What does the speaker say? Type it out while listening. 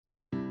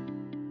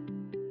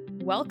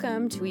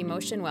Welcome to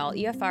Emotion Well,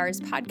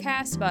 EFR's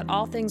podcast about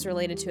all things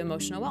related to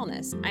emotional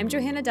wellness. I'm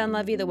Johanna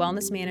Dunlevy, the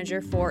Wellness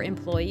Manager for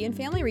Employee and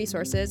Family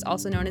Resources,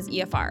 also known as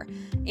EFR,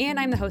 and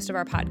I'm the host of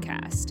our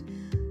podcast.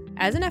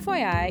 As an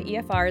FYI,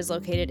 EFR is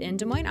located in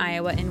Des Moines,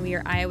 Iowa, and we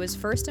are Iowa's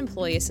first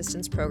employee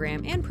assistance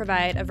program and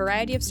provide a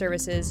variety of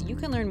services you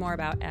can learn more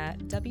about at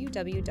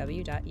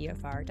www.efr.org.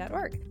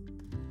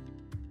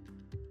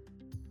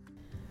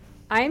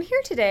 I am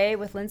here today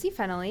with Lindsay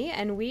Fennelly,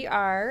 and we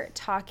are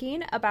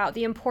talking about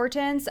the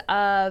importance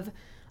of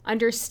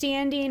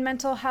understanding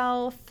mental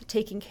health,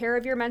 taking care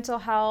of your mental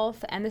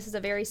health, and this is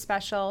a very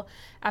special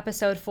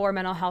episode for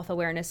Mental Health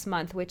Awareness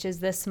Month, which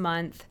is this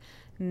month,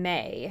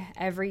 May.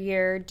 Every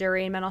year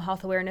during Mental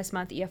Health Awareness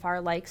Month,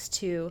 EFR likes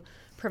to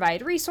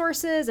provide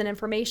resources and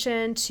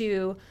information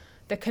to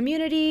the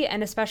community,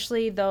 and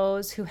especially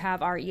those who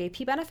have our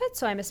EAP benefits,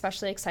 so I'm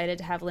especially excited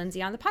to have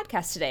Lindsay on the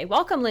podcast today.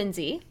 Welcome,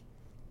 Lindsay.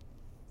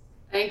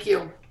 Thank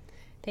you.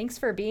 Thanks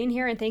for being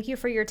here, and thank you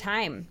for your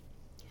time.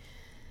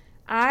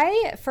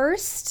 I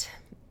first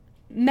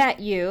met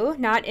you,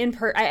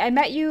 I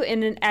met you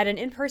at an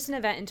in-person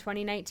event in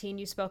 2019.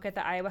 You spoke at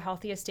the Iowa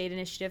Healthy Estate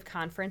Initiative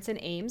Conference in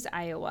Ames,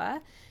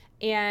 Iowa,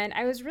 and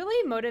I was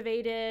really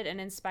motivated and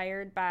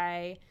inspired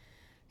by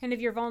kind of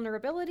your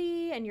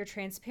vulnerability and your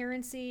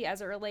transparency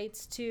as it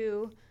relates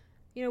to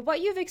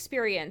what you've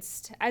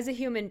experienced as a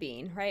human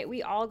being, right?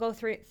 We all go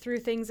through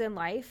things in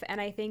life,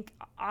 and I think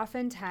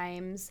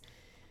oftentimes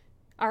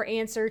our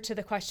answer to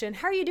the question,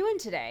 how are you doing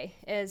today,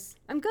 is,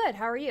 I'm good,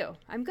 how are you?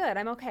 I'm good,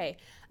 I'm okay.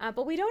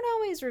 But we don't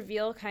always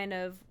reveal kind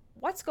of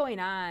what's going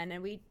on,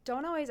 and we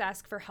don't always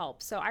ask for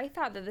help. So I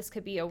thought that this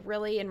could be a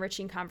really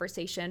enriching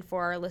conversation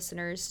for our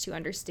listeners to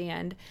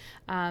understand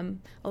a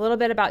little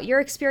bit about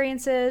your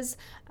experiences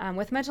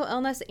with mental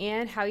illness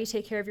and how you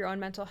take care of your own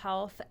mental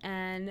health,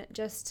 and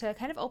just to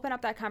kind of open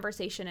up that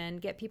conversation and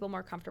get people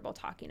more comfortable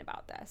talking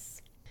about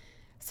this.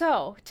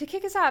 So to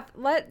kick us off,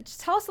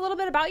 tell us a little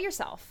bit about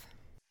yourself.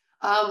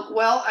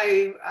 Well,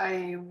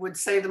 I would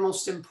say the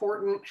most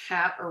important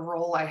hat or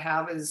role I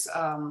have is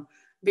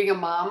being a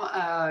mom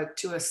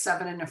to a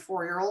 7 and a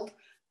 4-year-old.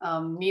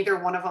 Neither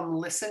one of them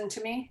listen to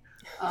me.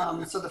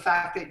 So the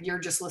fact that you're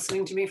just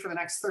listening to me for the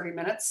next 30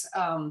 minutes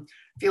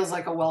feels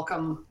like a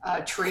welcome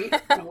treat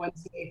on a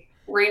Wednesday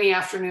rainy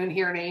afternoon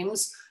here in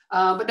Ames.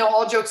 But no,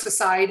 all jokes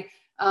aside,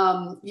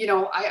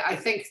 I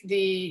think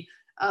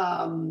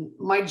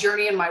my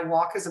journey and my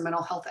walk as a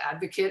mental health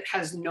advocate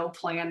has no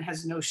plan,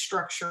 has no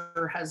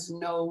structure, has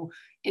no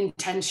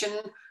intention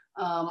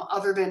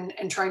other than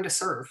trying to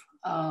serve.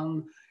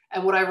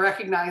 And what I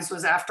recognized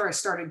was after I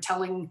started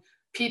telling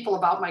people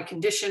about my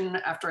condition,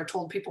 after I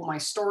told people my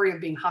story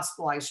of being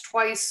hospitalized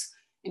twice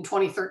in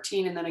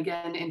 2013 and then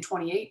again in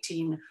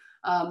 2018,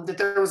 that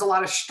there was a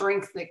lot of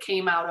strength that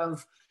came out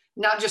of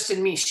not just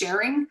in me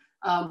sharing,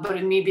 but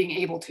in me being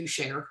able to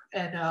share.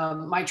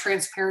 And my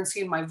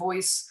transparency and my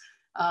voice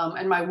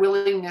and my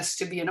willingness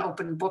to be an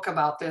open book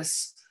about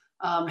this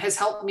has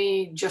helped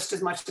me just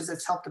as much as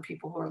it's helped the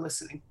people who are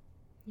listening.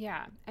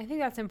 Yeah, I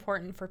think that's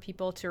important for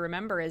people to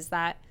remember, is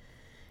that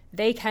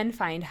they can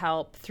find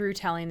help through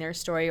telling their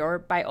story or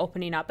by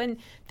opening up. And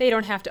they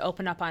don't have to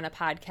open up on a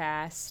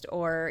podcast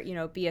or,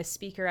 be a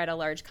speaker at a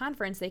large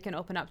conference. They can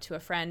open up to a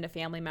friend, a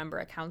family member,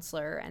 a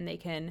counselor, and they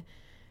can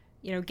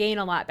gain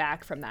a lot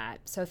back from that.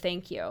 So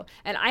thank you.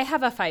 And I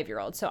have a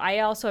 5-year-old, so I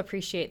also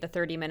appreciate the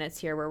 30 minutes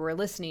here where we're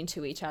listening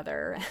to each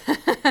other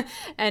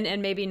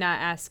and maybe not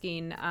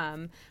asking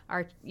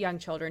our young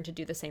children to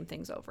do the same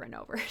things over and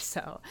over.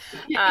 So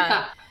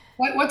yeah.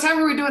 What time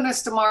are we doing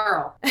this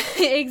tomorrow?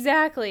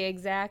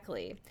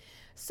 Exactly.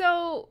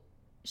 So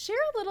share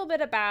a little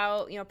bit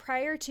about,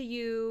 prior to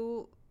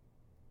you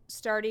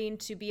starting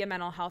to be a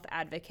mental health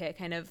advocate,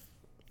 kind of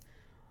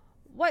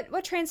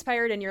what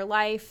transpired in your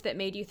life that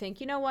made you think,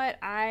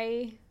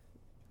 I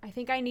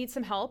think I need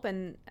some help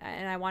and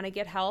I want to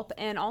get help,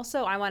 and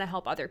also I want to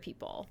help other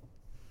people.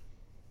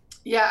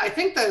 Yeah, I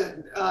think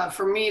that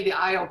for me, the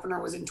eye opener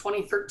was in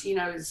 2013.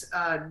 I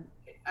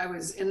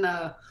was in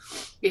the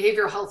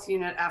behavioral health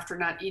unit after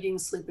not eating,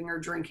 sleeping, or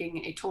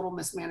drinking, a total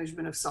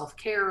mismanagement of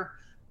self-care.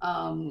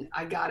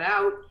 I got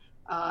out.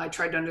 I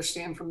tried to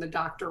understand from the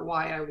doctor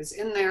why I was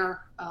in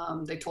there.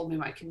 They told me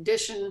my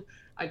condition.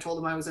 I told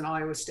them I was an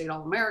Iowa State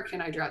All-American.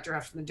 I got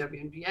drafted in the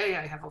WNBA.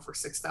 I have over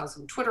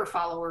 6,000 Twitter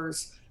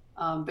followers.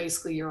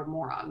 Basically, you're a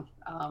moron.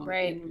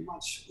 Right. In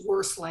much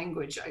worse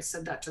language, I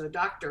said that to the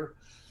doctor.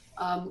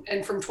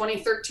 And from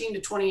 2013 to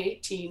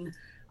 2018,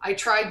 I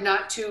tried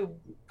not to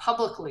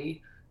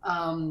publicly,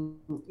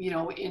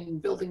 in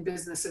building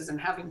businesses and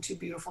having 2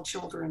 beautiful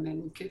children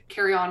and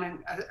carry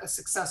on a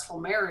successful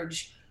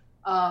marriage.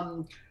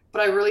 But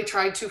I really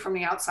tried to, from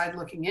the outside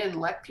looking in,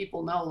 let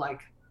people know,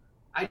 like,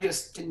 I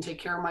just didn't take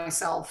care of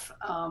myself.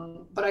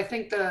 But I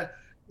think the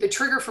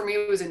trigger for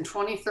me was in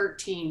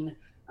 2013.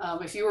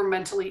 If you were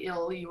mentally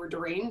ill, you were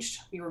deranged,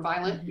 you were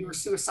violent, you were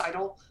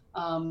suicidal,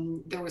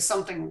 there was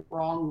something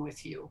wrong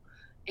with you.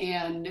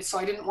 And so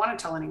I didn't want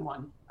to tell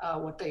anyone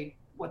what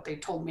they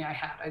told me I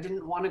had. I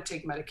didn't want to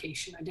take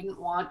medication. I didn't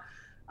want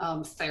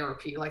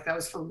therapy. Like, that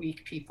was for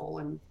weak people.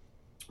 And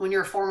when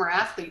you're a former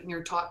athlete and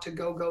you're taught to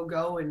go, go,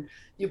 go, and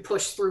you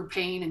push through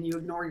pain and you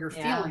ignore your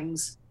Yeah.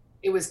 feelings,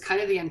 it was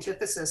kind of the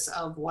antithesis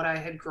of what I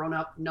had grown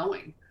up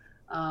knowing.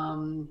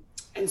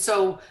 And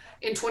so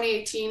in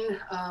 2018,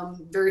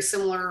 very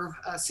similar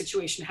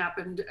situation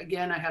happened.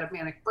 Again, I had a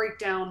manic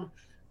breakdown,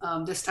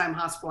 this time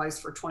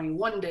hospitalized for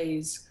 21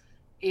 days.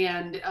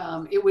 And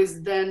it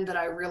was then that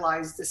I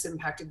realized this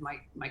impacted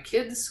my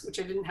kids, which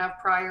I didn't have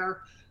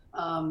prior.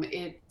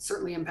 It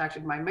certainly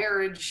impacted my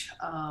marriage.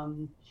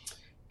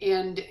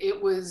 And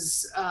it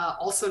was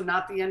also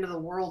not the end of the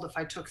world if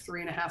I took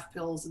 3.5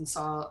 pills and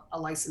saw a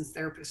licensed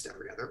therapist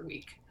every other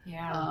week.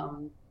 Yeah.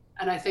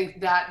 And I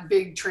think that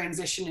big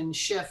transition and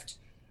shift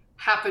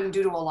happened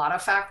due to a lot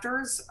of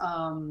factors,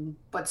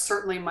 but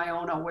certainly my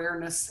own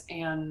awareness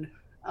and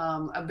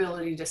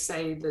ability to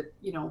say that,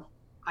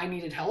 I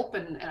needed help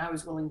and I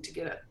was willing to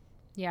get it.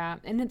 Yeah.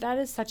 And that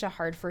is such a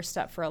hard first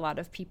step for a lot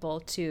of people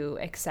to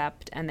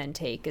accept and then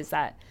take, is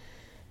that,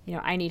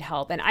 I need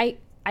help. And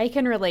I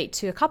can relate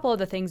to a couple of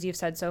the things you've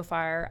said so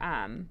far.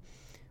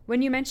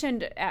 When you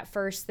mentioned at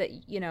first that,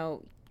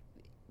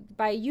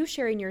 by you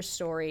sharing your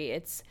story,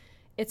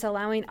 it's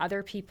allowing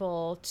other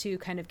people to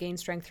kind of gain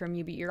strength from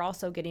you, but you're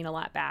also getting a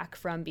lot back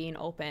from being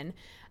open.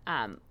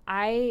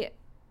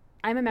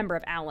 I'm a member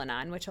of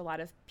Al-Anon, which a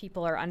lot of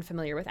people are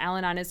unfamiliar with.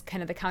 Al-Anon is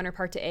kind of the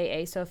counterpart to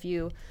AA. So if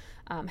you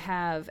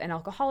have an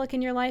alcoholic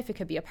in your life, it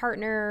could be a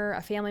partner,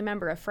 a family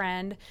member, a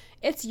friend.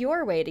 It's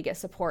your way to get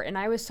support. And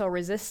I was so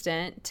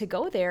resistant to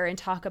go there and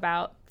talk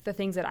about the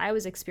things that I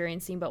was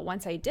experiencing. But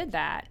once I did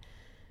that,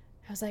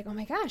 I was like, oh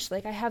my gosh,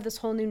 like I have this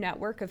whole new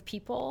network of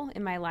people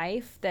in my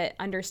life that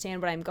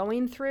understand what I'm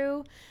going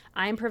through.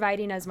 I'm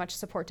providing as much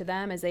support to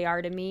them as they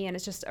are to me. And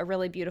it's just a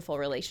really beautiful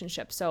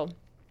relationship. So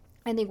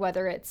I think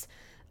whether it's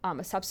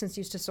a substance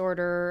use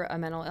disorder, a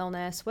mental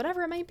illness,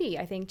 whatever it might be,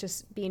 I think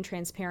just being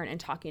transparent and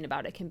talking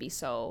about it can be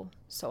so,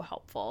 so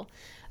helpful.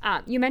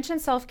 You mentioned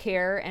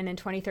self-care, and in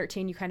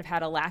 2013, you kind of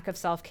had a lack of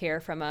self-care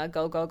from a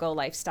go, go, go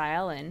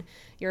lifestyle, and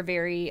you're a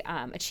very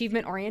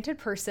achievement-oriented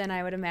person,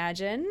 I would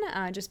imagine,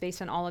 just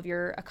based on all of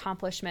your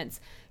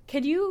accomplishments.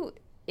 Could you,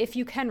 if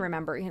you can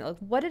remember,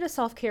 what did a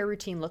self-care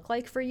routine look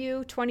like for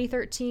you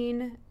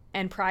 2013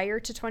 and prior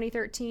to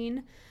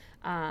 2013?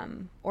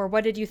 Or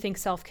what did you think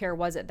self-care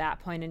was at that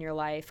point in your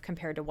life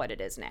compared to what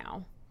it is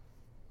now?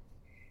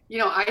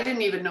 I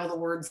didn't even know the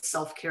word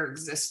self-care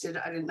existed.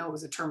 I didn't know it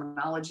was a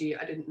terminology.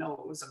 I didn't know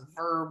it was a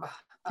verb.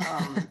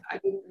 I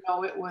didn't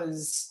know it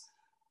was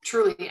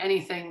truly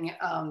anything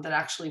that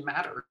actually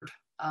mattered.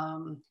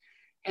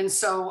 And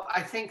so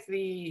I think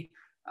the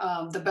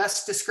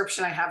best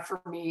description I have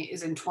for me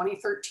is in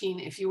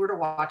 2013, if you were to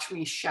watch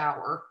me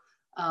shower,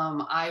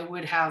 I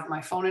would have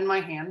my phone in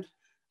my hand.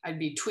 I'd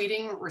be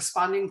tweeting,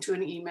 responding to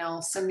an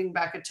email, sending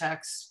back a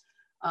text.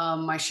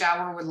 My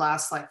shower would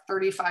last like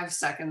 35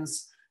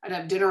 seconds. I'd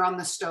have dinner on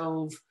the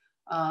stove.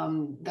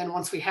 Then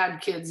once we had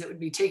kids, it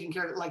would be taken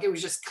care of. Like it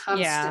was just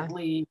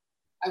constantly,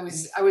 I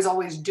was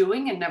always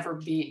doing and never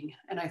being.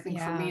 And I think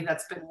for me,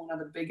 that's been one of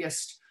the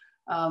biggest,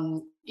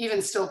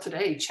 even still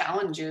today,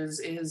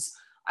 challenges is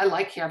I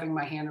like having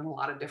my hand in a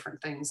lot of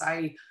different things.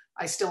 I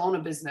still own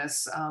a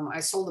business.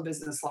 I sold a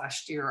business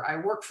last year. I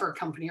work for a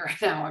company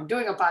right now. I'm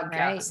doing a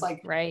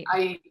podcast. Right.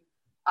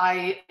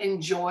 I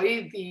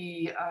enjoy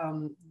the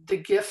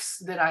gifts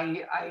that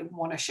I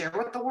want to share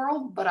with the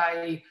world, but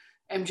I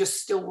am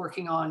just still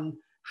working on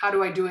how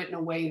do I do it in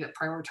a way that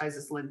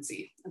prioritizes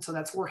Lindsay. And so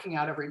that's working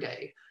out every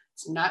day.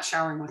 It's not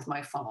showering with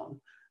my phone.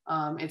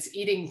 It's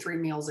eating 3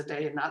 meals a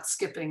day and not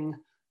skipping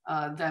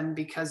them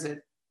because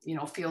it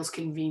feels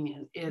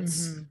convenient.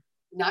 It's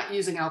not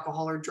using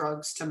alcohol or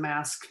drugs to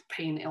mask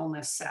pain,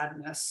 illness,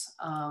 sadness.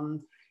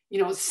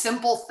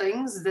 Simple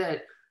things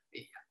that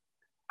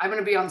I'm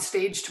going to be on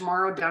stage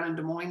tomorrow down in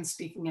Des Moines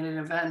speaking at an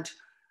event.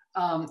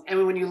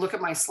 And when you look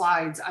at my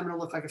slides, I'm going to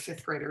look like a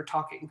 5th grader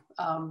talking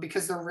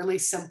because they're really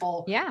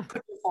simple. Yeah.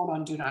 Put your phone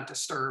on Do Not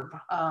Disturb.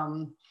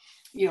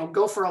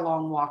 Go for a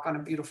long walk on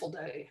a beautiful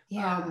day.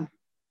 Yeah.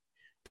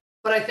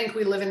 But I think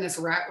we live in this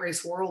rat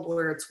race world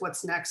where it's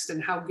what's next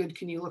and how good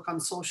can you look on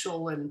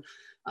social and,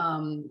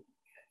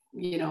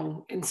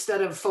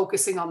 instead of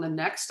focusing on the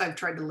next, I've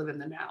tried to live in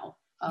the now.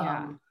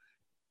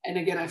 And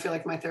again, I feel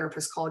like my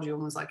therapist called you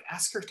and was like,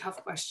 ask her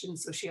tough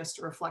questions. So she has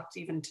to reflect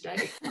even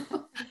today.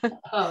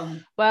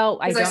 Well,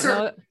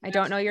 I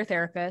don't know your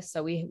therapist,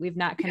 so we've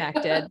not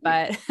connected,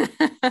 but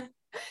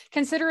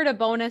consider it a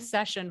bonus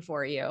session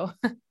for you.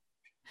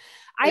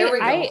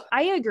 I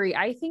agree.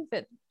 I think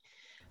that,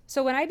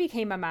 so when I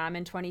became a mom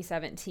in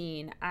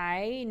 2017,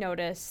 I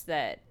noticed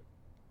that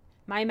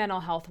my mental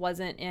health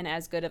wasn't in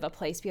as good of a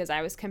place because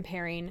I was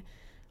comparing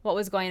what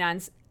was going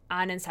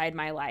on inside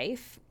my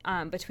life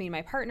between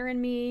my partner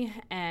and me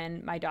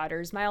and my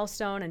daughter's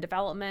milestone and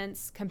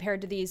developments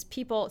compared to these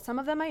people. Some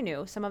of them I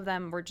knew, some of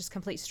them were just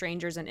complete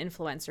strangers and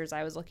influencers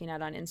I was looking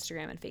at on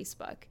Instagram and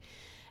Facebook.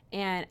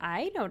 And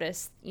I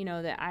noticed,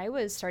 that I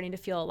was starting to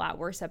feel a lot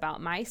worse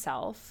about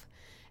myself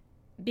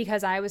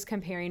because I was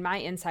comparing my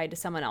inside to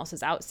someone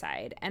else's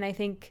outside. And I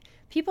think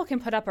people can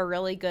put up a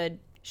really good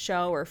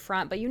show or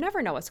front, but you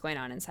never know what's going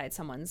on inside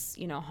someone's,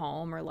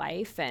 home or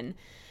life. And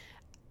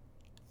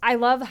I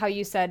love how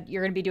you said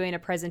you're going to be doing a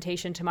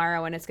presentation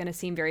tomorrow and it's going to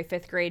seem very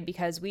fifth grade,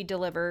 because we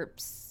deliver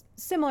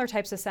similar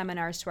types of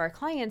seminars to our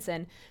clients.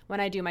 And when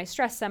I do my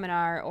stress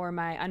seminar or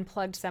my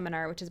unplugged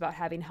seminar, which is about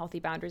having healthy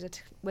boundaries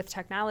with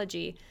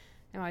technology,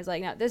 I'm always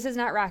like, no, this is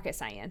not rocket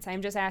science.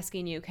 I'm just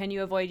asking you, can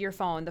you avoid your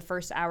phone the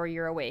first hour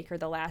you're awake or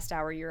the last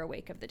hour you're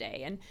awake of the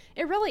day? And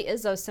it really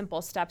is those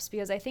simple steps,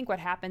 because I think what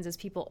happens is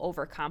people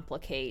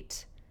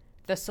overcomplicate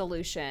the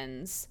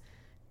solutions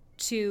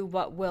to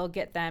what will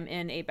get them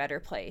in a better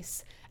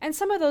place. And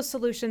some of those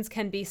solutions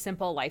can be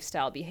simple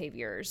lifestyle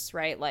behaviors,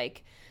 right?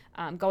 Like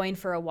going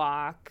for a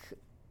walk,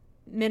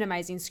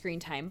 minimizing screen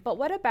time. But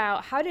what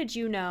about, how did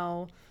you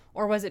know,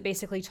 or was it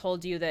basically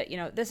told you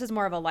that, this is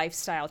more of a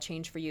lifestyle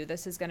change for you?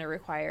 This is going to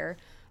require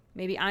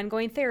maybe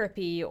ongoing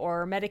therapy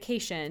or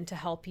medication to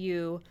help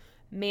you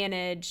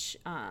manage,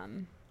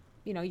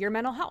 your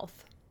mental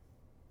health.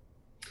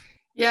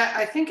 Yeah,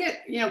 I think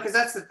because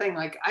that's the thing.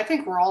 Like, I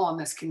think we're all on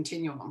this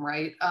continuum,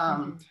 right?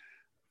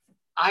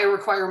 I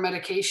require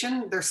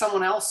medication. There's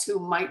someone else who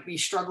might be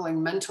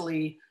struggling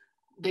mentally.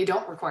 They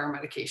don't require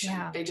medication.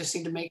 Yeah. They just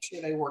need to make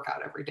sure they work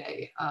out every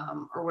day,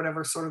 or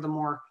whatever sort of the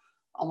more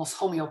almost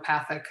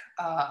homeopathic,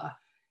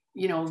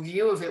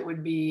 view of it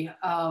would be.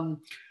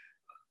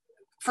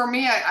 For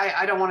me,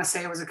 I don't want to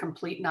say it was a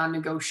complete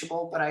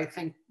non-negotiable, but I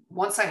think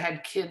once I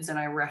had kids and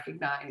I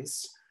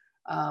recognized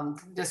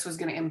this was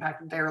going to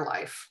impact their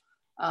life,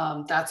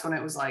 that's when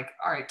it was like,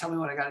 all right, tell me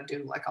what I got to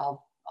do. Like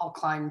I'll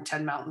climb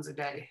 10 mountains a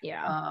day.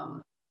 Yeah.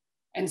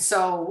 And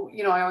so,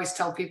 I always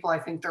tell people, I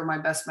think they're my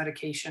best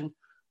medication,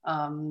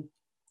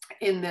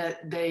 in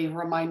that they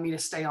remind me to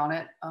stay on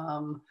it.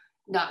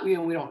 Not, we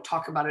don't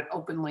talk about it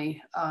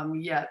openly,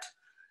 yet,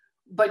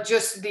 but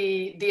just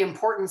the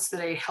importance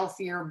that a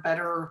healthier,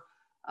 better,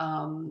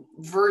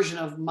 version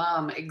of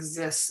mom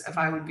exists if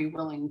I would be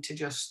willing to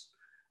just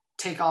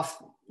take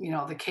off,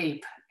 the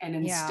cape and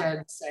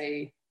instead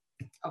say,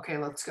 okay,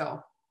 let's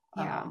go.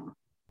 Yeah.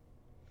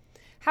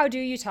 How do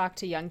you talk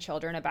to young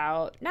children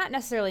about not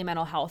necessarily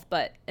mental health,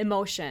 but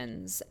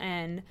emotions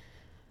and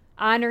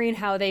honoring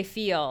how they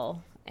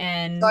feel?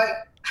 And so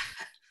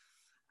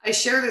I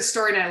share this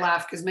story and I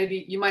laugh because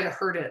maybe you might have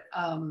heard it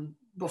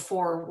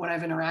before when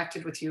I've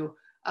interacted with you.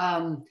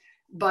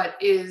 But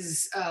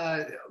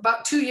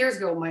about 2 years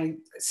ago, my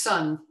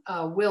son,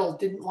 Will,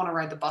 didn't want to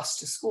ride the bus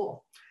to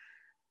school.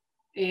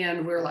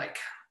 And we're like,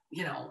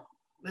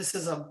 this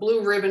is a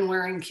blue ribbon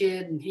wearing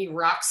kid and he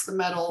rocks the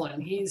medal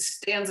and he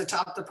stands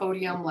atop the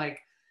podium. Like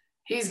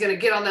he's going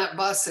to get on that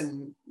bus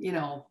and,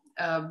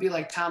 be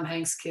like Tom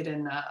Hanks' kid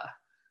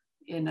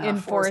in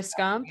Forrest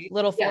Gump,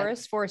 Little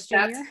Forrest, Forrest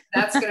Jr.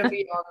 That's going to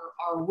be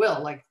our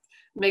Will, like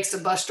makes the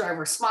bus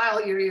driver smile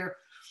ear to ear.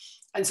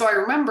 And so I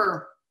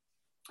remember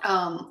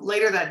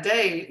later that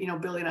day,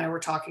 Billy and I were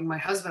talking, my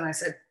husband, I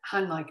said,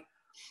 hun, like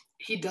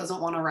he doesn't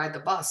want to ride the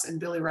bus. And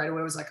Billy right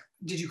away was like,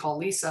 did you call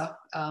Lisa?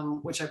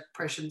 Which I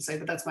probably shouldn't say,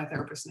 but that's my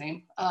therapist's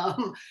name.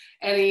 And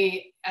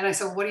I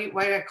said, why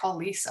did I call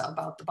Lisa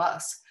about the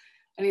bus?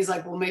 And he's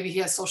like, well, maybe he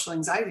has social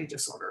anxiety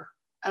disorder.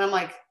 And I'm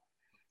like,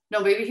 no,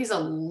 maybe he's a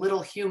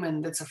little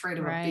human that's afraid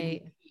of a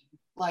big,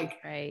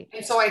 right.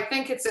 And so I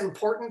think it's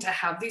important to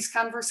have these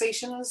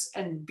conversations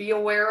and be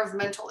aware of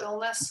mental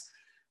illness.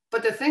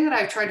 But the thing that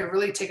I've tried to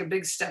really take a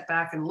big step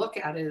back and look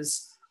at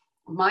is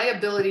my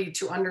ability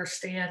to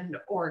understand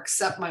or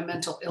accept my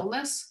mental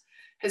illness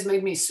has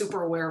made me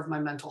super aware of my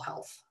mental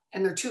health.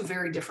 And they're two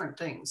very different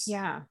things.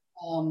 Yeah.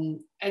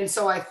 And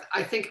so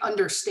I think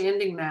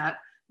understanding that,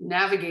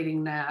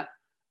 navigating that,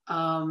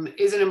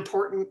 is an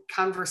important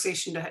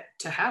conversation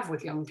to have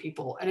with young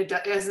people. And it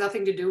has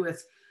nothing to do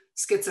with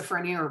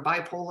schizophrenia or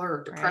bipolar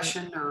or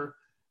depression or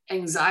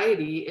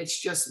anxiety. It's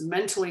just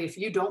mentally, if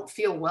you don't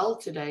feel well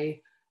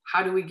today,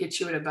 how do we get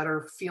you at a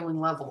better feeling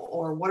level?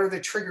 Or what are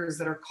the triggers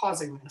that are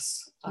causing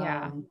this?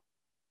 Yeah.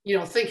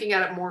 Thinking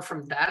at it more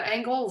from that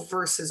angle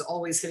versus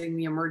always hitting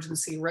the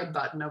emergency red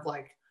button of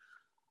like,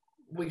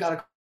 we got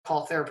to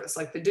call a therapist.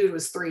 Like the dude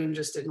was 3 and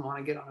just didn't want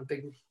to get on a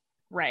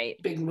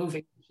big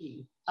moving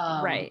key.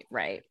 Right.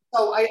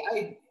 So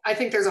I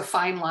think there's a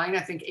fine line. I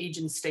think age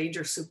and stage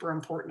are super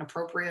important,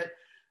 appropriate.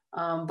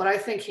 But I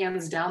think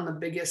hands down, the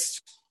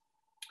biggest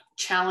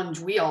challenge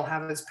we all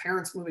have as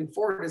parents moving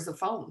forward is the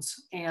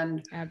phones,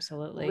 and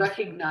absolutely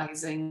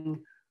recognizing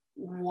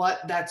what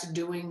that's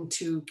doing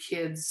to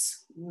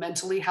kids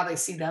mentally, how they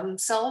see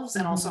themselves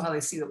and also how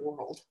they see the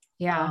world.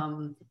 Yeah.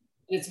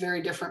 It's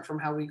very different from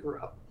how we grew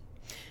up.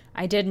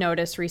 I did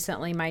notice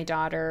recently my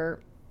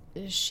daughter,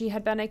 she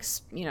had been,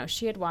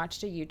 she had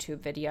watched a YouTube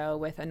video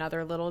with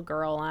another little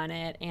girl on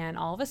it. And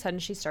all of a sudden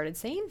she started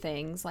saying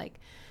things like,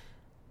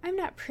 I'm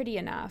not pretty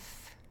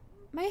enough.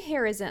 My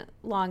hair isn't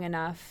long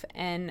enough.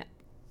 And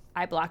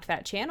I blocked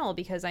that channel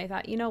because I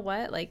thought, you know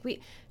what, like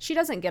she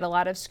doesn't get a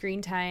lot of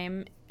screen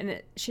time,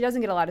 and she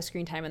doesn't get a lot of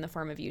screen time in the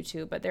form of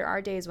YouTube, but there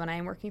are days when I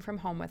am working from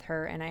home with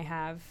her and I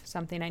have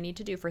something I need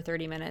to do for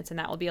 30 minutes, and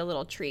that will be a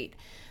little treat.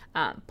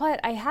 But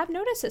I have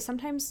noticed that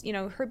sometimes,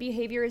 her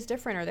behavior is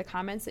different, or the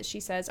comments that she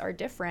says are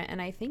different.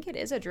 And I think it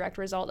is a direct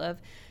result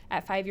of,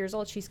 at 5 years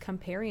old, she's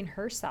comparing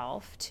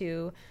herself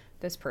to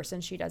this person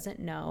she doesn't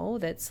know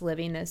that's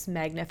living this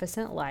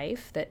magnificent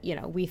life that,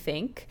 we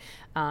think.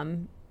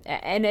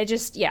 And it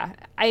just,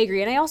 I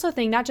agree. And I also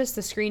think not just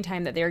the screen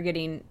time that they're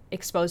getting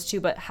exposed to,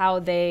 but how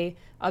they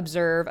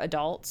observe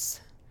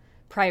adults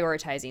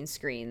prioritizing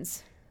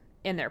screens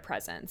in their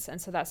presence. And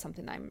so that's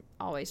something I'm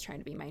always trying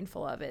to be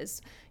mindful of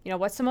is,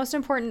 what's the most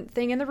important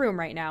thing in the room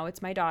right now?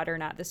 It's my daughter,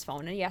 not this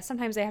phone. And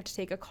sometimes I have to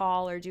take a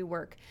call or do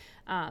work,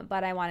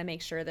 but I want to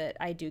make sure that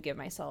I do give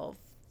myself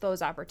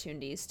those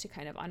opportunities to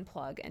kind of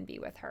unplug and be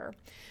with her.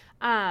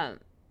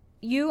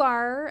 You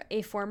are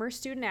a former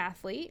student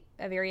athlete,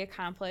 a very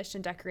accomplished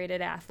and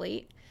decorated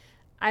athlete.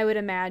 I would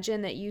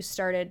imagine that you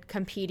started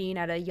competing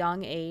at a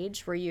young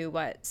age. Were you,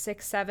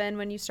 6, 7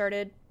 when you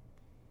started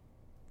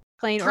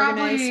playing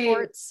organized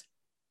sports?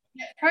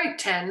 Yeah, probably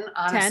 10,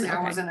 honestly. 10? Okay.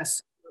 I wasn't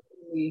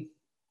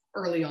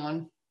early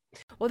on.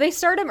 Well, they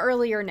start them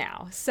earlier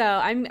now. So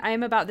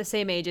I'm about the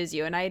same age as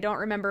you, and I don't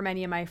remember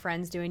many of my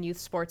friends doing youth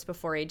sports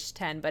before age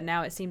 10, but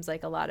now it seems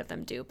like a lot of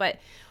them do. But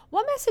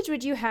what message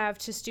would you have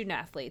to student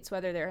athletes,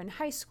 whether they're in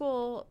high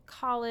school,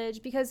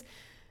 college? Because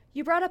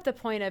you brought up the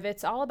point of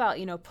it's all about,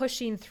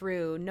 pushing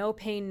through, no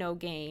pain, no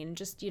gain,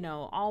 just,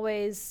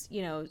 always,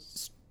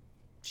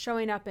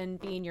 showing up and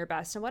being your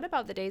best. And what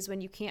about the days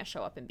when you can't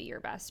show up and be your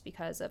best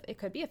because of, it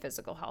could be a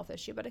physical health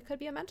issue, but it could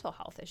be a mental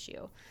health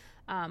issue.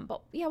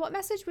 What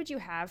message would you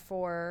have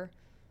for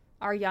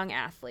our young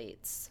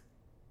athletes?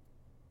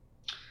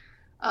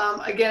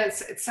 Again,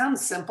 it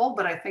sounds simple,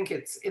 but I think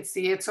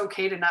it's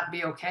okay to not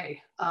be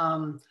okay.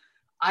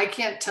 I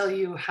can't tell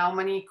you how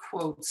many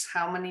quotes,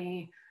 how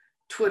many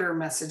Twitter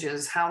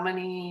messages, how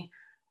many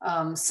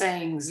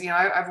sayings.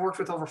 I've worked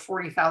with over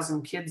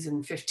 40,000 kids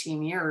in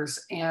 15 years,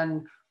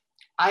 and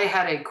I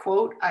had a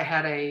quote, I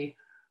had a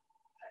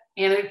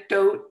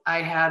anecdote,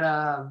 I had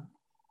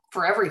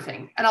for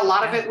everything. And a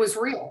lot of it was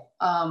real.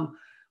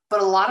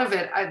 But a lot of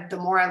it, the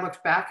more I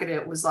looked back at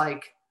it, was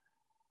like,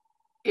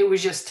 it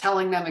was just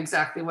telling them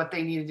exactly what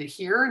they needed to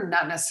hear,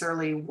 not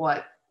necessarily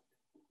what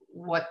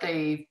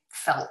they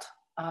felt,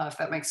 if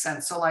that makes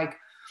sense. So like,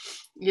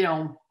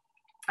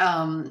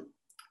 I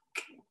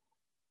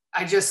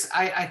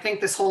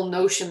think this whole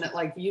notion that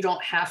like, you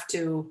don't have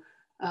to,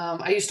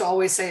 I used to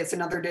always say it's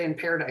another day in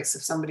paradise.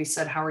 If somebody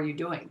said, how are you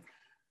doing?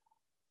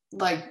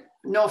 Like,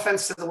 no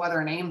offense to the weather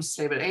in Ames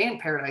today, but it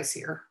ain't paradise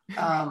here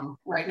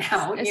right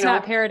now. It's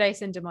not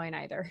paradise in Des Moines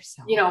either.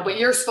 So. But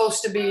you're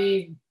supposed to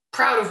be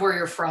proud of where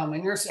you're from,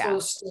 and you're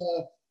supposed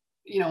to,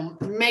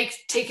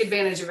 take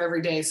advantage of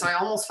every day. So I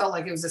almost felt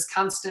like it was this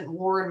constant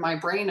war in my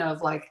brain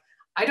of like,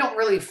 I don't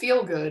really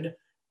feel good,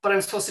 but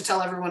I'm supposed to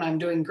tell everyone I'm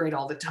doing great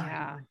all the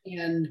time.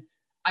 Yeah. And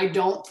I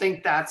don't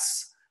think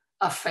that's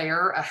a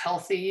fair, a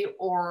healthy,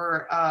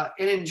 or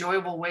an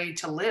enjoyable way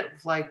to live.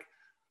 Like,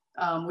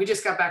 we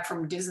just got back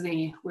from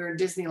Disney. We were in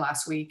Disney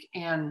last week,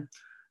 and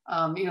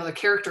the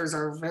characters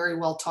are very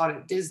well taught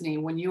at Disney.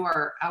 When you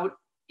are out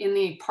in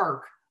the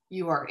park,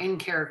 you are in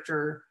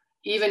character,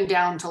 even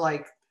down to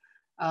like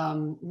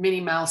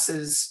Minnie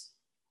Mouse's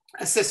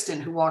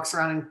assistant who walks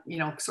around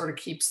and sort of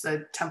keeps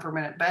the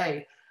temperament at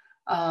bay.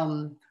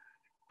 And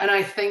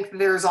I think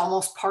there's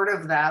almost part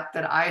of that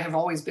I have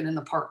always been in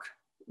the park,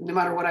 no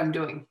matter what I'm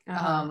doing.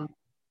 Uh-huh.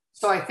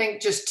 So I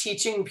think just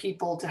teaching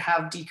people to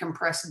have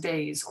decompressed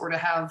days, or to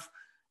have,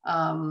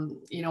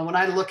 when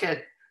I look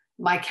at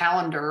my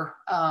calendar,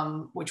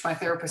 which my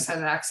therapist had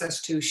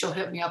access to, she'll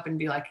hit me up and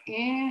be like,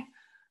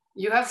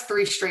 you have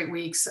 3 straight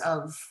weeks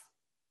of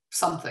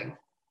something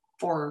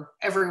for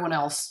everyone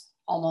else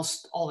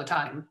almost all the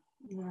time.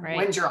 Right.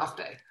 When's your off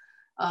day?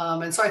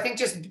 And so I think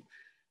just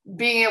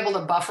being able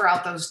to buffer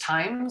out those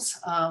times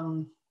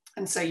and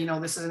say,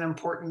 this is an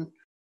important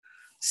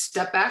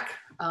step back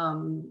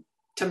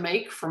to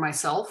make for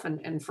myself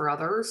and for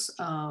others.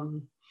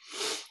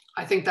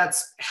 I think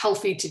that's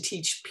healthy to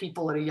teach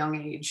people at a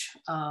young age.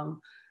 And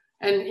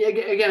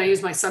again, I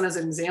use my son as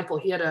an example.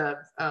 He had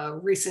a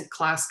recent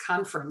class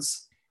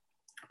conference,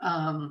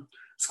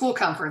 school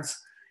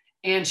conference,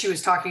 and she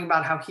was talking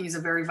about how he's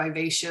a very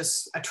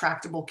vivacious,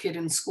 attractable kid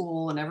in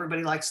school, and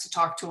everybody likes to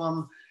talk to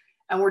him.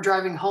 And we're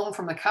driving home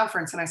from the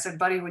conference, and I said,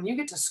 buddy, when you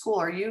get to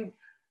school, do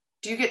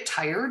you get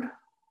tired?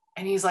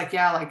 And he's like,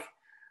 yeah, like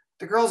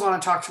the girls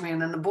want to talk to me,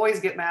 and then the boys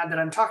get mad that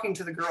I'm talking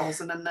to the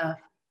girls. And then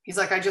he's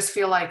like, I just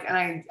feel like,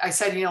 and I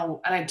said, and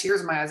I had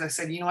tears in my eyes. I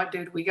said, you know what,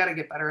 dude, we got to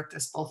get better at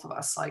this, both of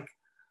us. Like,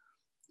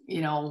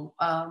 we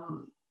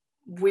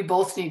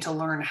both need to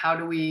learn, how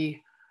do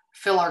we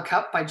fill our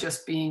cup by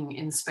just being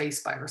in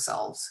space by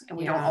ourselves. And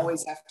we don't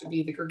always have to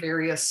be the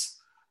gregarious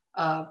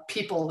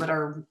people that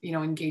are,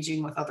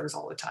 engaging with others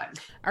all the time.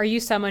 Are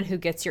you someone who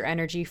gets your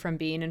energy from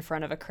being in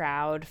front of a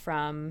crowd,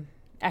 from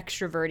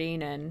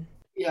extroverting? And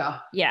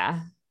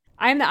yeah.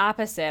 I'm the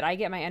opposite. I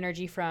get my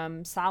energy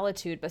from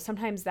solitude, but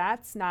sometimes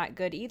that's not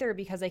good either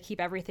because I keep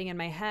everything in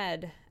my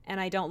head and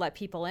I don't let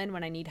people in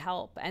when I need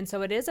help. And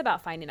so it is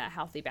about finding that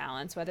healthy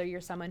balance, whether you're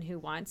someone who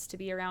wants to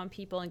be around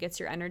people and gets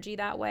your energy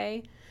that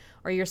way,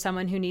 or you're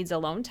someone who needs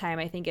alone time.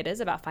 I think it is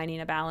about finding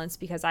a balance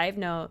because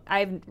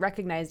I've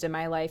recognized in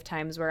my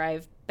lifetimes where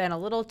I've been a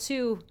little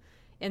too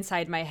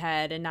inside my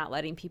head and not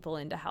letting people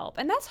in to help.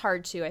 And that's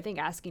hard too. I think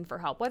asking for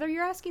help, whether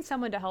you're asking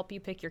someone to help you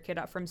pick your kid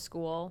up from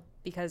school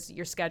because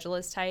your schedule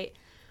is tight,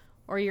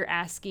 or you're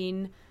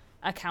asking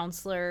a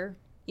counselor,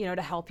 to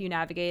help you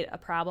navigate a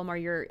problem, or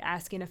you're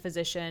asking a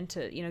physician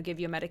to, give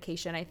you a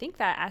medication. I think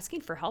that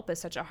asking for help is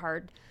such a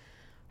hard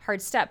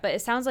step. But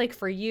it sounds like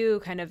for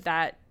you, kind of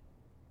that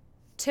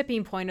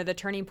tipping point or the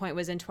turning point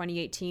was in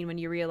 2018 when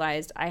you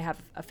realized, I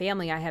have a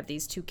family, I have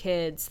these 2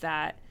 kids,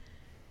 that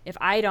if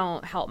I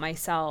don't help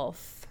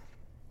myself,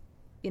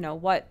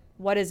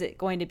 what is it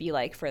going to be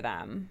like for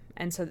them?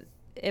 And so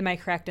am I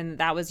correct in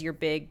that was your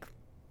big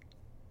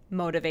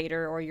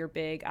motivator or your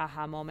big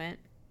aha moment?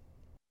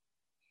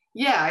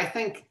 Yeah, I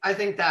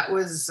think that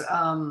was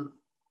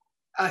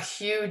a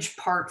huge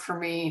part for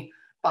me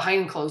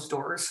behind closed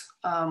doors,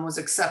 was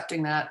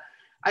accepting that.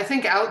 I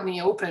think out in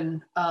the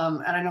open,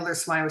 and I know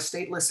there's some Iowa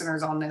State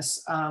listeners on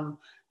this,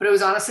 but it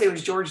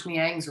was George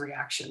Niang's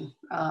reaction.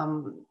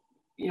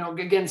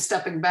 Again,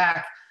 stepping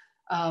back,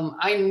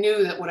 I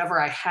knew that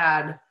whatever I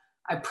had,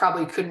 I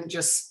probably couldn't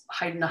just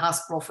hide in the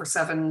hospital for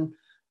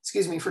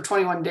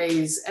 21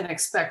 days and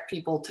expect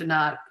people to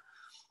not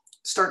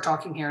start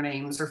talking hair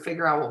names or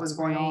figure out what was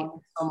going on.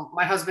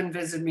 My husband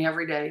visited me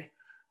every day.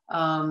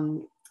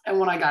 And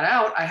when I got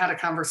out, I had a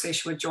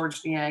conversation with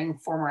George Niang,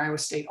 former Iowa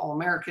State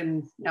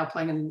All-American, now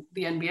playing in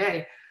the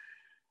NBA.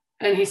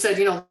 And he said,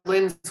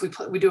 Lynn,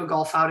 we do a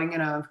golf outing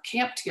in a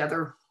camp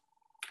together.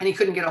 And he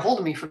couldn't get a hold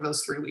of me for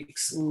those 3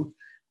 weeks. And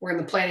we're in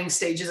the planning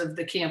stages of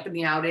the camp and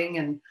the outing.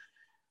 And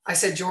I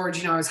said,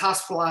 George, I was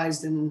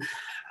hospitalized and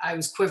I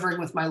was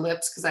quivering with my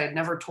lips because I had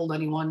never told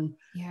anyone,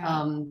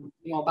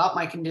 about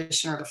my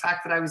condition or the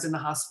fact that I was in the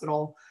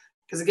hospital.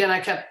 Because again, I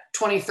kept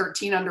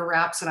 2013 under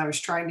wraps and I was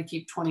trying to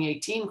keep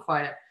 2018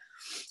 quiet.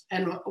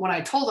 And when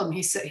I told him,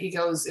 he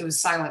goes, it was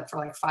silent for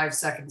like 5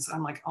 seconds.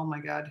 I'm like, oh my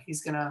God,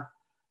 he's going to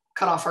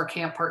cut off our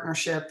camp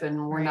partnership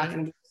and we're not going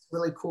to do this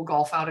really cool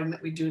golf outing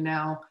that we do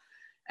now.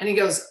 And he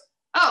goes,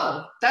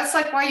 oh, that's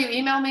like why you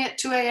email me at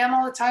 2 a.m.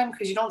 all the time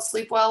because you don't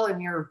sleep well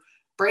and your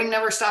brain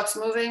never stops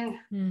moving.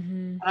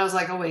 Mm-hmm. And I was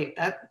like, oh, wait,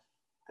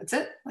 that's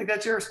it? Like,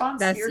 that's your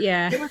response?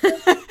 Yeah.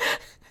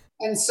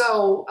 And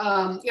so,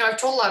 I've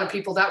told a lot of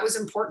people that was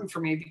important for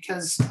me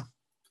because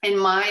in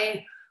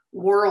my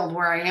world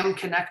where I am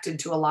connected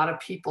to a lot of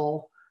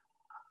people,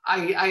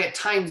 I at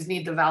times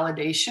need the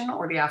validation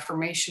or the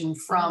affirmation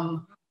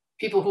from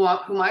people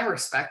whom I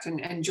respect.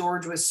 And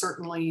George was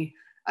certainly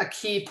a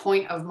key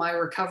point of my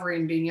recovery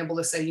and being able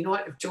to say, you know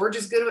what, if George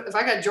is good, if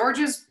I got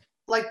George's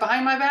like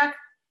behind my back,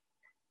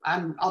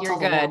 I'll tell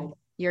the world.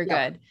 You're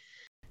good.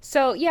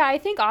 So yeah, I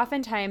think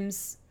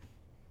oftentimes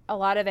a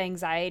lot of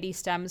anxiety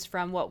stems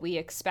from what we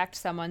expect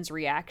someone's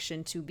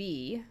reaction to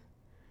be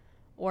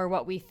or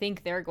what we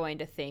think they're going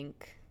to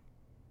think.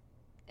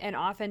 And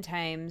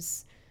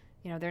oftentimes,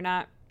 they're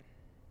not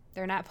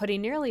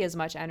putting nearly as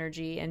much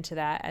energy into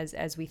that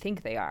as we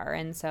think they are.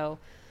 And so,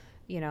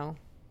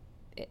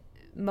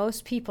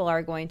 most people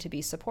are going to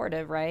be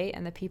supportive, right?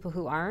 And the people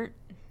who aren't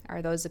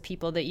are those the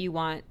people that you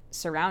want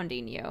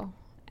surrounding you.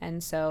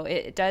 And so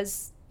it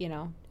does,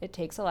 it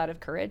takes a lot of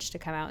courage to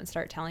come out and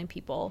start telling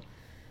people,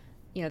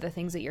 the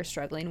things that you're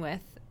struggling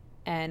with.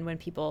 And when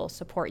people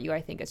support you,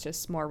 I think it's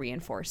just more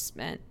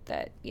reinforcement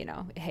that,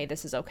 hey,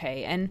 this is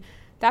okay. And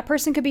that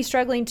person could be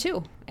struggling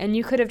too. And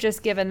you could have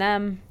just given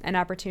them an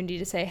opportunity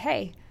to say,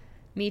 hey,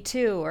 me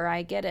too, or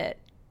I get it.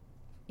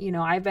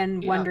 I've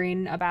been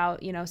wondering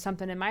about,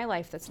 something in my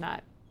life that's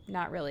not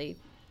really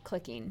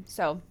clicking.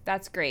 So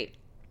that's great.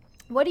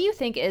 What do you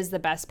think is the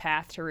best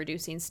path to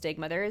reducing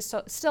stigma? There is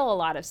still a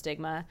lot of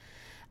stigma.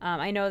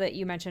 I know that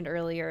you mentioned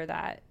earlier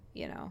that,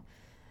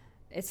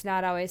 it's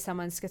not always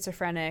someone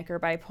schizophrenic or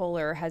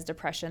bipolar or has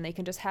depression. They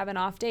can just have an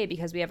off day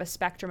because we have a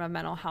spectrum of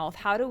mental health.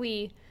 How do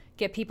we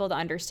get people to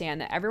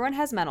understand that everyone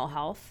has mental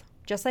health,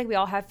 just like we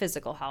all have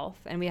physical health,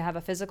 and we have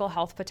a physical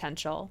health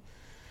potential?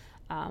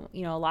 A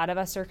lot of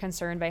us are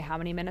concerned by how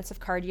many minutes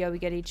of cardio we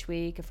get each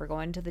week, if we're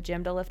going to the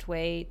gym to lift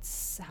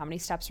weights, how many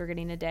steps we're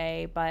getting a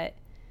day, but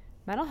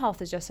mental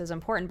health is just as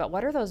important. But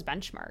what are those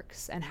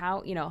benchmarks, and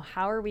how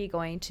are we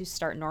going to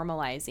start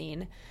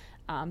normalizing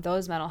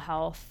those mental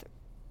health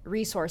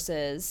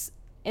resources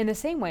in the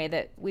same way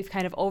that we've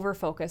kind of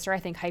over-focused, or I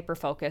think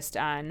hyper-focused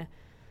on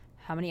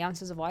how many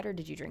ounces of water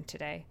did you drink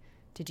today?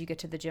 Did you get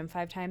to the gym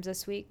 5 times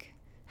this week?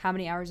 How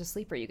many hours of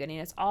sleep are you getting?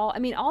 It's all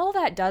of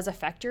that does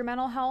affect your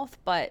mental health,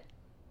 but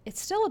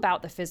it's still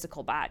about the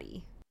physical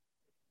body.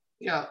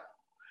 Yeah.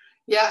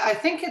 I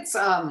think it's,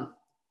 I've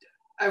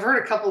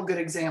heard a couple of good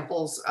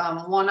examples.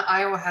 One,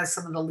 Iowa has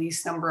some of the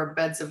least number of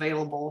beds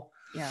available.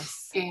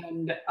 Yes.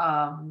 And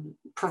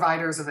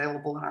providers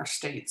available in our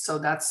state. So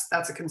that's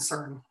a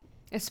concern.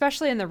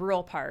 Especially in the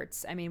rural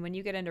parts. I mean, when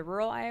you get into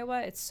rural Iowa,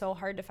 it's so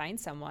hard to find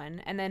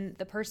someone. And then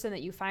the person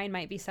that you find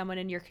might be someone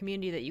in your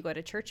community that you go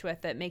to church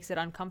with that makes it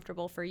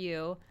uncomfortable for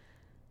you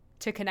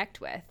to connect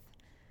with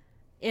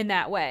in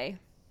that way.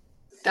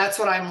 That's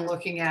what I'm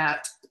looking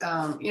at.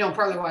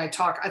 Partly why I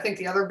talk. I think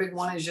the other big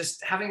one is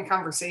just having a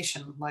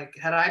conversation. Like,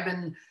 had I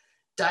been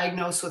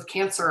diagnosed with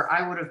cancer,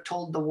 I would have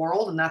told the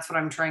world, and that's what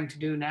I'm trying to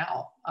do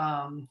now.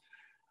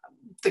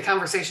 The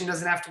conversation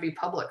doesn't have to be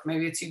public.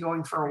 Maybe it's you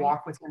going for a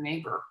walk with your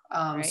neighbor.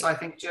 So I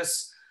think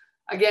just,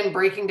 again,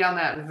 breaking down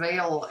that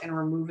veil and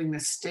removing the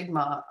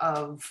stigma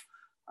of,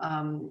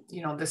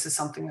 this is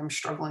something I'm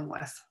struggling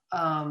with.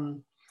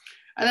 And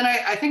then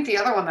I think the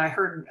other one that I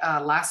heard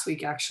last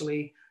week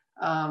actually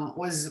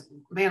was,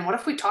 man, what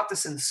if we taught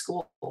this in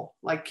school?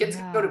 Like, kids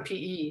go to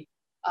PE.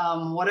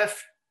 What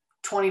if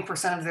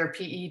 20% of their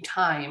PE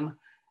time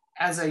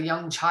as a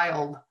young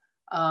child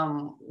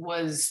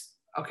was,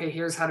 okay,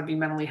 here's how to be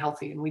mentally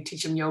healthy. And we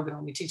teach them yoga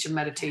and we teach them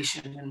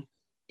meditation, and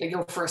they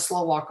go for a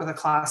slow walk with a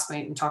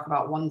classmate and talk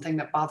about one thing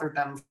that bothered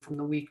them from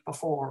the week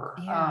before.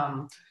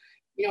 Yeah.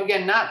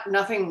 Again,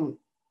 nothing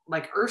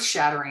like earth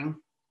shattering,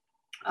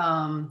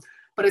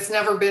 but it's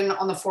never been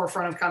on the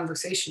forefront of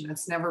conversation.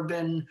 It's never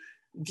been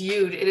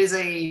viewed. It is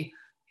a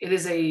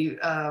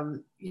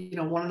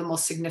one of the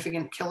most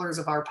significant killers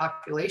of our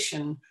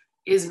population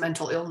is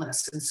mental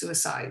illness and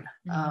suicide.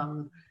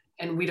 Mm-hmm.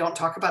 And we don't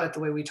talk about it the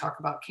way we talk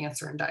about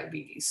cancer and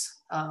diabetes.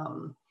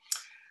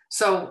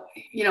 So,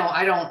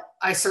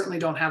 I certainly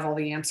don't have all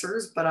the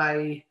answers, but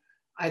I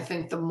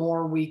think the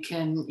more we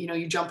can,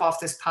 you jump off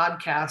this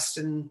podcast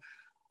and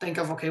think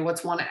of, okay,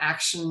 what's one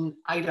action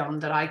item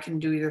that I can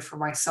do either for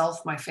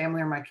myself, my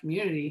family, or my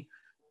community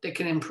that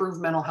can improve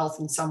mental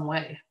health in some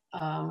way.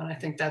 And I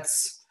think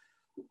that's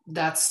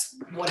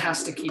what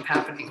has to keep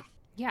happening.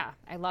 Yeah,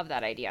 I love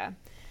that idea.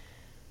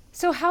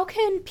 So how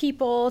can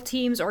people,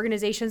 teams,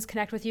 organizations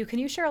connect with you? Can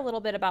you share a little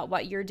bit about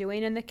what you're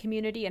doing in the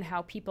community and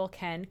how people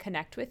can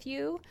connect with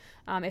you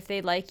if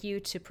they'd like you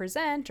to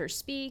present or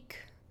speak?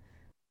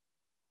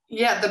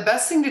 Yeah, the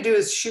best thing to do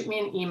is shoot me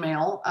an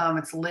email.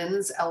 It's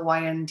Lynds,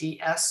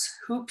 Lynds,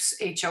 hoops,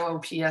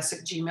 HOOPS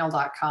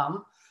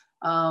 @gmail.com.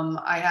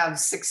 I have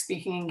 6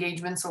 speaking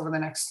engagements over the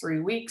next 3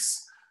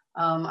 weeks.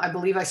 I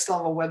believe I still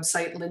have a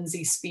website,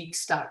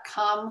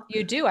 lindsayspeaks.com.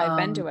 You do? I've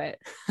been to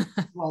it.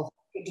 Well,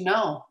 good to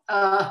know.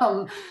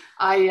 I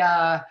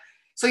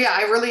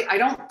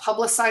don't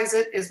publicize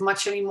it as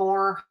much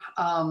anymore,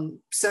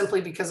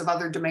 simply because of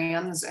other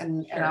demands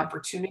and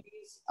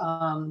opportunities.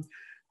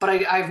 But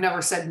I've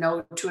never said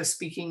no to a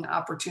speaking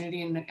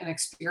opportunity and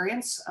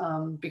experience,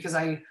 because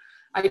I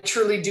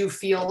truly do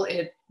feel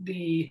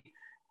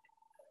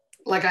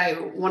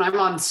when I'm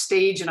on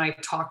stage and I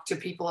talk to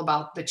people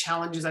about the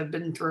challenges I've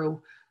been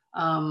through,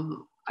 I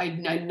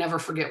never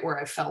forget where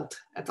I felt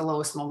at the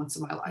lowest moments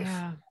of my life.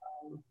 Yeah.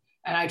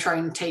 And I try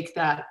and take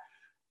that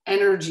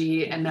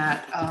energy and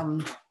that,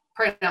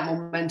 probably not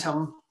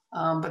momentum,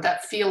 but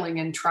that feeling,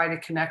 and try to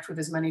connect with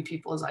as many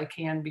people as I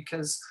can,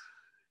 because,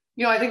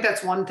 I think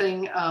that's one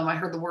thing. I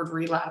heard the word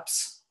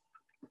relapse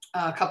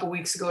a couple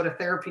weeks ago at a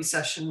therapy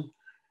session.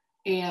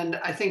 And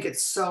I think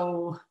it's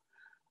so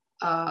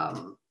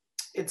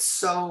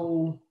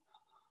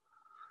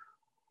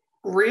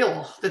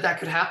real that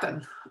could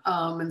happen.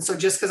 And so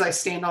just because I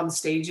stand on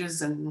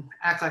stages and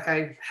act like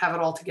I have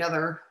it all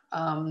together,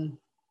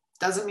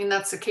 doesn't mean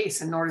that's the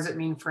case, and nor does it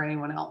mean for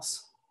anyone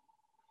else.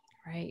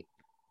 Right.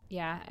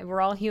 Yeah. We're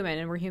all human,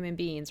 and we're human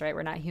beings, right?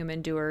 We're not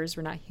human doers.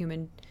 We're not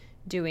human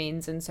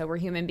doings. And so we're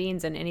human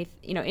beings, and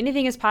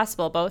anything is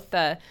possible, both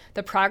the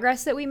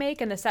progress that we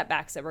make and the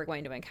setbacks that we're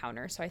going to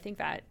encounter. So I think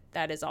that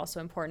is also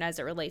important as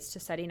it relates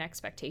to setting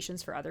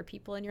expectations for other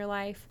people in your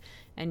life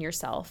and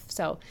yourself.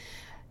 So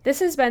this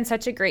has been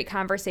such a great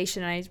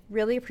conversation, and I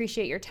really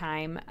appreciate your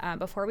time.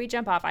 Before we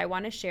jump off, I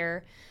want to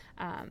share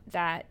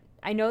that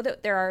I know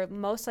that there are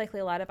most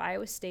likely a lot of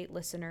Iowa State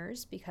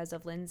listeners because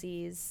of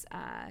Lindsay's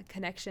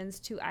connections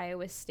to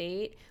Iowa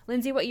State.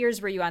 Lindsay, what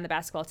years were you on the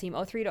basketball team?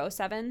 03 to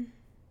 07?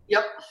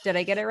 Yep. Did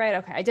I get it right?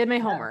 Okay. I did my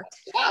homework.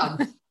 Yeah.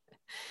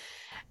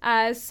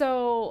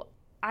 So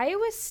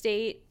Iowa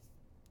State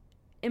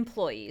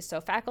employees,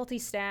 so faculty,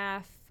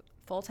 staff,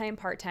 full-time,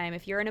 part-time,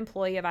 if you're an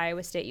employee of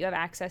Iowa State, you have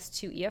access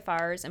to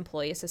EFR's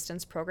Employee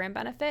Assistance Program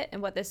benefit. And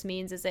what this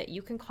means is that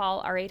you can call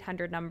our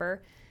 800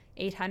 number,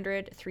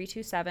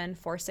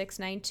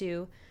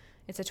 800-327-4692.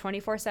 It's a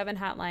 24/7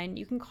 hotline.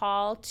 You can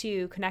call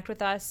to connect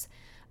with us,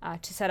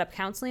 to set up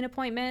counseling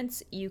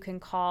appointments. You can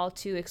call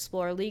to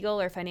explore legal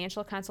or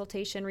financial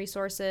consultation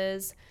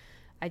resources,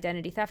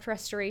 identity theft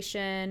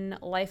restoration,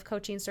 life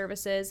coaching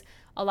services.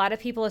 A lot of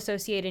people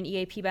associate an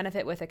EAP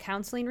benefit with a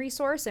counseling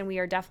resource, and we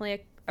are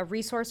definitely a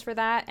resource for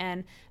that.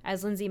 And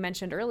as Lindsay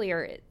mentioned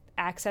earlier,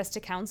 access to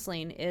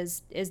counseling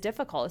is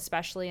difficult,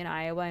 especially in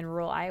Iowa and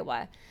rural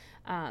Iowa.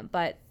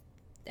 But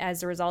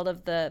as a result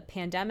of the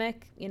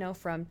pandemic,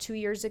 from 2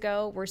 years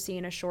ago, we're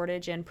seeing a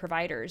shortage in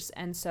providers.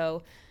 And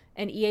so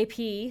an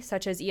EAP,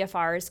 such as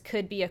EFRs,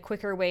 could be a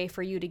quicker way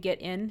for you to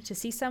get in to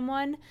see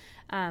someone.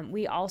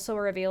 We also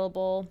are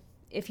available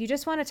if you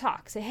just want to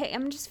talk, say, hey,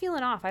 I'm just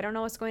feeling off. I don't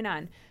know what's going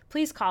on.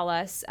 Please call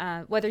us.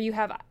 Whether you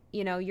have,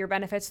 your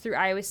benefits through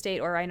Iowa State,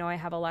 or I know I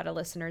have a lot of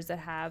listeners that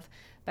have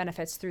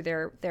benefits through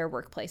their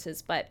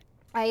workplaces. But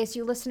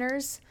ISU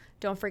listeners,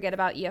 don't forget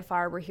about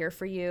EFR. We're here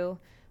for you.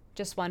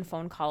 Just one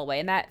phone call away.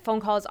 And that phone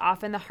call is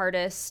often the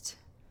hardest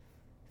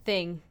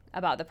thing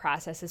about the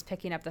process, is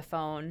picking up the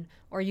phone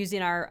or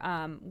using our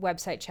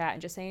website chat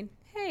and just saying,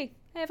 hey,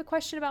 I have a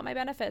question about my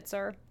benefits,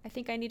 or I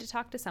think I need to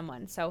talk to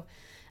someone. So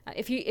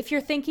if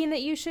you're thinking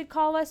that you should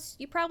call us,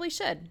 you probably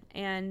should,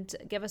 and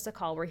give us a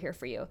call. We're here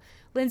for you.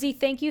 Lindsay,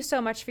 thank you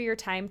so much for your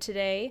time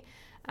today.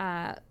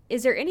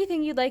 Is there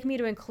anything you'd like me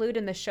to include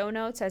in the show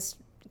notes?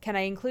 Can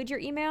I include your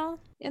email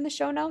in the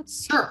show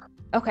notes? Sure.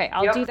 Okay,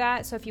 I'll do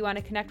that. So if you want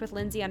to connect with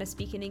Lindsay on a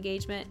speaking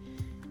engagement,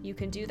 you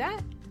can do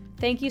that.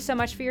 Thank you so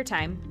much for your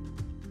time.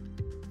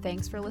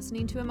 Thanks for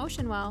listening to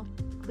Emotion Well.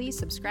 Please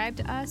subscribe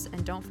to us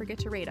and don't forget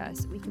to rate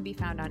us. We can be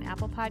found on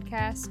Apple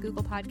Podcasts,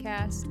 Google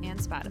Podcasts, and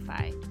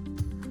Spotify.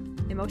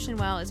 Emotion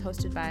Well is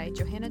hosted by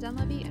Johanna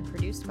Dunleavy and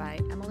produced by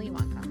Emily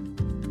Wonkum.